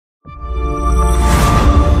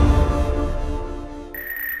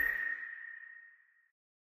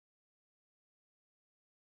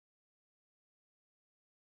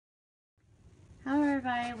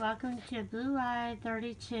everybody, welcome to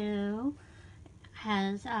Blonde32.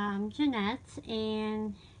 Has Jeanette,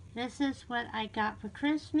 and this is what I got for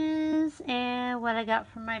Christmas and what I got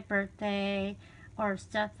for my birthday, or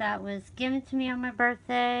stuff that was given to me on my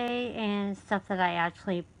birthday and stuff that I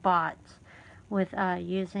actually bought with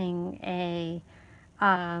using a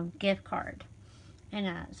gift card.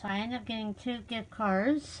 And so I ended up getting 2 gift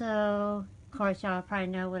cards, so of course y'all probably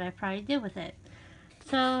know what I probably did with it.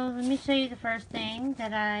 So let me show you the first thing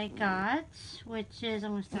that I got, which is,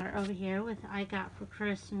 I'm going to start over here with I got for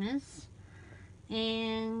Christmas.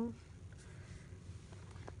 And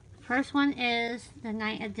first one is the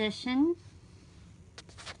night edition,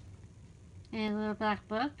 and a little black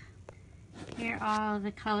book. Here are all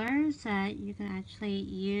the colors that you can actually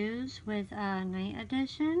use with night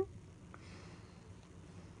edition.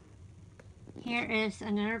 Here is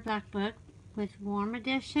another black book with warm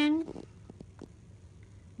edition.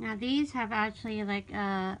 Now these have actually like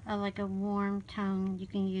a warm tone you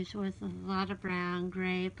can use with a lot of brown,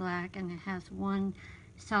 gray, black, and it has one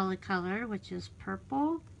solid color, which is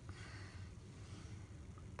purple.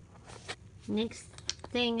 Next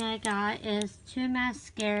thing I got is 2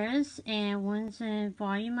 mascaras, and one's a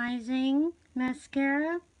volumizing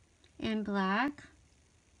mascara in black,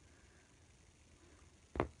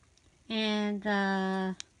 and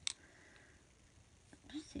let's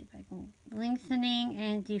see if I can, lengthening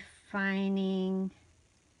and defining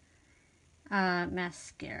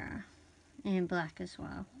mascara in black as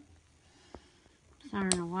well. So I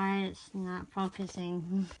don't know why it's not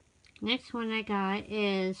focusing. Next one I got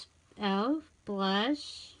is e.l.f.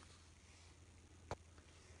 blush.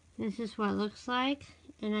 This is what it looks like,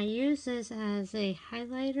 and I use this as a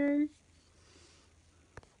highlighter.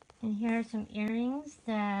 And here are some earrings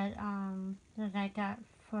that that I got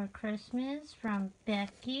for Christmas from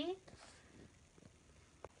Becky.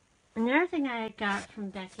 Another thing I got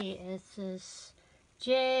from Becky is this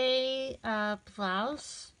J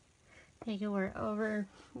blouse that you can wear over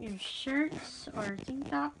your shirts or tank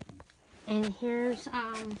top. And here's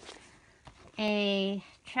a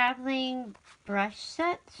traveling brush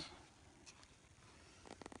set.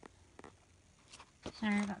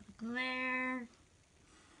 Sorry about the glare.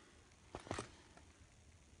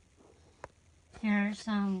 Here are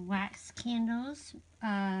some wax candles.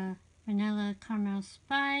 Vanilla caramel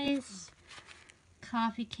spice,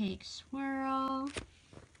 coffee cake swirl,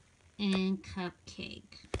 and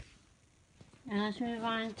cupcake. Now let's move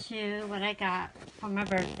on to what I got for my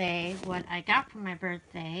birthday. What I got for my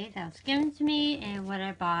birthday that was given to me, and what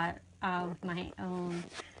I bought with my own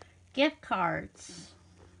gift cards.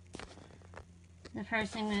 The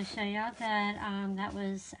first thing I'm going to show y'all that that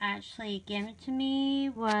was actually given to me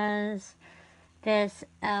was this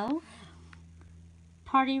e.l.f.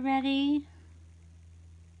 Party Ready.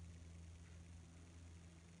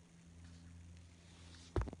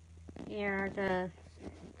 Here are the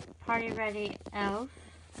Party Ready e.l.f.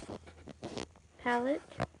 palette.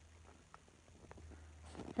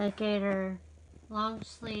 The gator long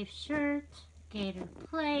sleeve shirt, gator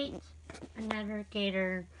plate, another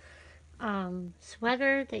gator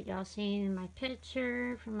sweater that y'all seen in my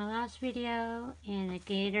picture from my last video, and a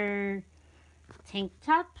gator tank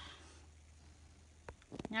top.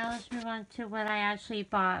 Now let's move on to what I actually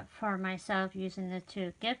bought for myself using the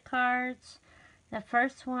 2 gift cards. The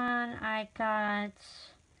first one I got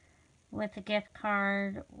with the gift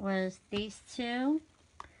card was these 2.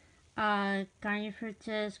 Garnier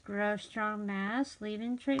Fructis Grow Strong Mask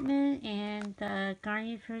Leave-In Treatment, and the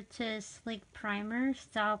Garnier Fructis Sleek Primer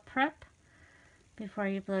Style Prep before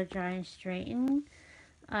you blow dry and straighten.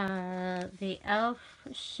 The e.l.f.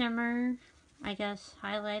 Shimmer, I guess,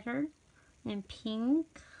 highlighter in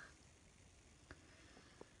pink.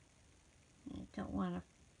 I don't want to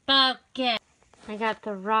focus. I got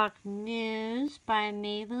the Rock News by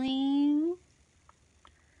Maybelline.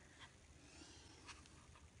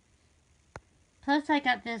 Plus I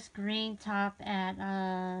got this green top at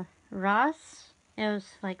Ross. It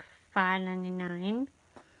was like $5.99.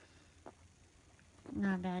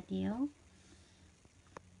 Not a bad deal.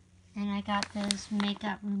 And I got this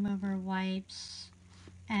makeup remover wipes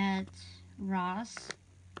at Ross,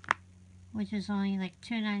 which is only like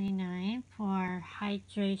 $2.99 for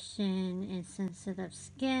hydration and sensitive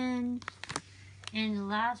skin. And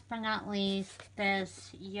last but not least, this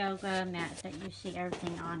yoga mat that you see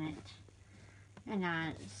everything on it. And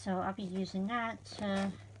so I'll be using that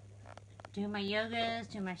to do my yogas,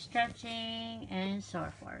 do my stretching, and so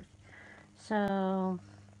forth. So,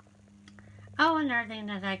 oh, another thing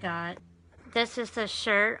that I got. This is the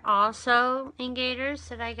shirt also in gators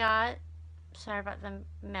that I got. Sorry about the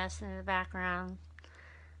mess in the background.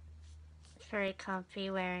 very comfy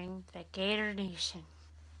wearing the Gator Nation.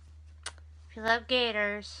 If you love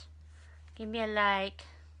gators, give me a like,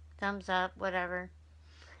 thumbs up, whatever.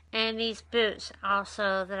 And these boots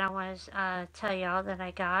also that I want to tell y'all that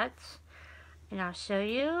I got. And I'll show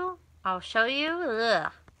you.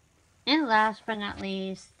 Ugh. And last but not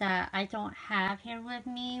least, that I don't have here with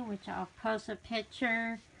me, which I'll post a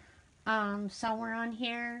picture somewhere on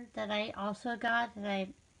here that I also got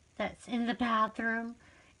that's in the bathroom.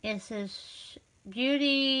 Is this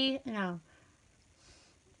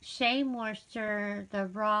Shea Moisture, the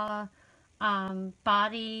raw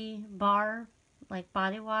body bar, like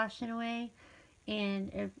body wash in a way,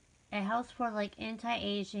 and it helps for like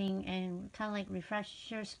anti-aging and kind of like refreshes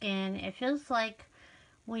your skin. It feels like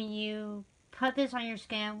when you put this on your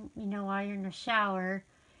skin, while you're in the shower,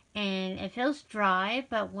 and it feels dry,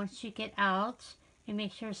 but once you get out, it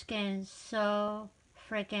makes your skin so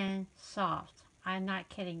freaking soft. I'm not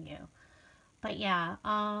kidding you. But yeah,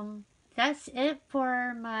 that's it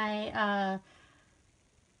for my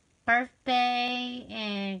birthday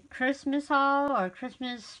and Christmas haul, or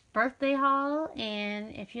Christmas birthday haul.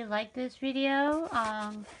 And if you like this video,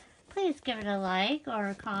 please give it a like or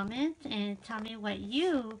a comment and tell me what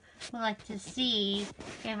you would like to see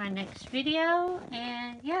in my next video.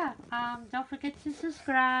 And yeah, don't forget to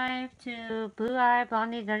subscribe to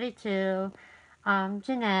Blonde32,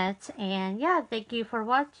 Jeanette. And yeah, thank you for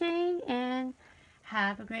watching, and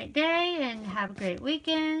have a great day and have a great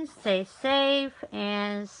weekend. Stay safe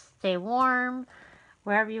and stay warm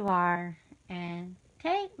wherever you are. And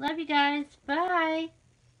okay, love you guys. Bye.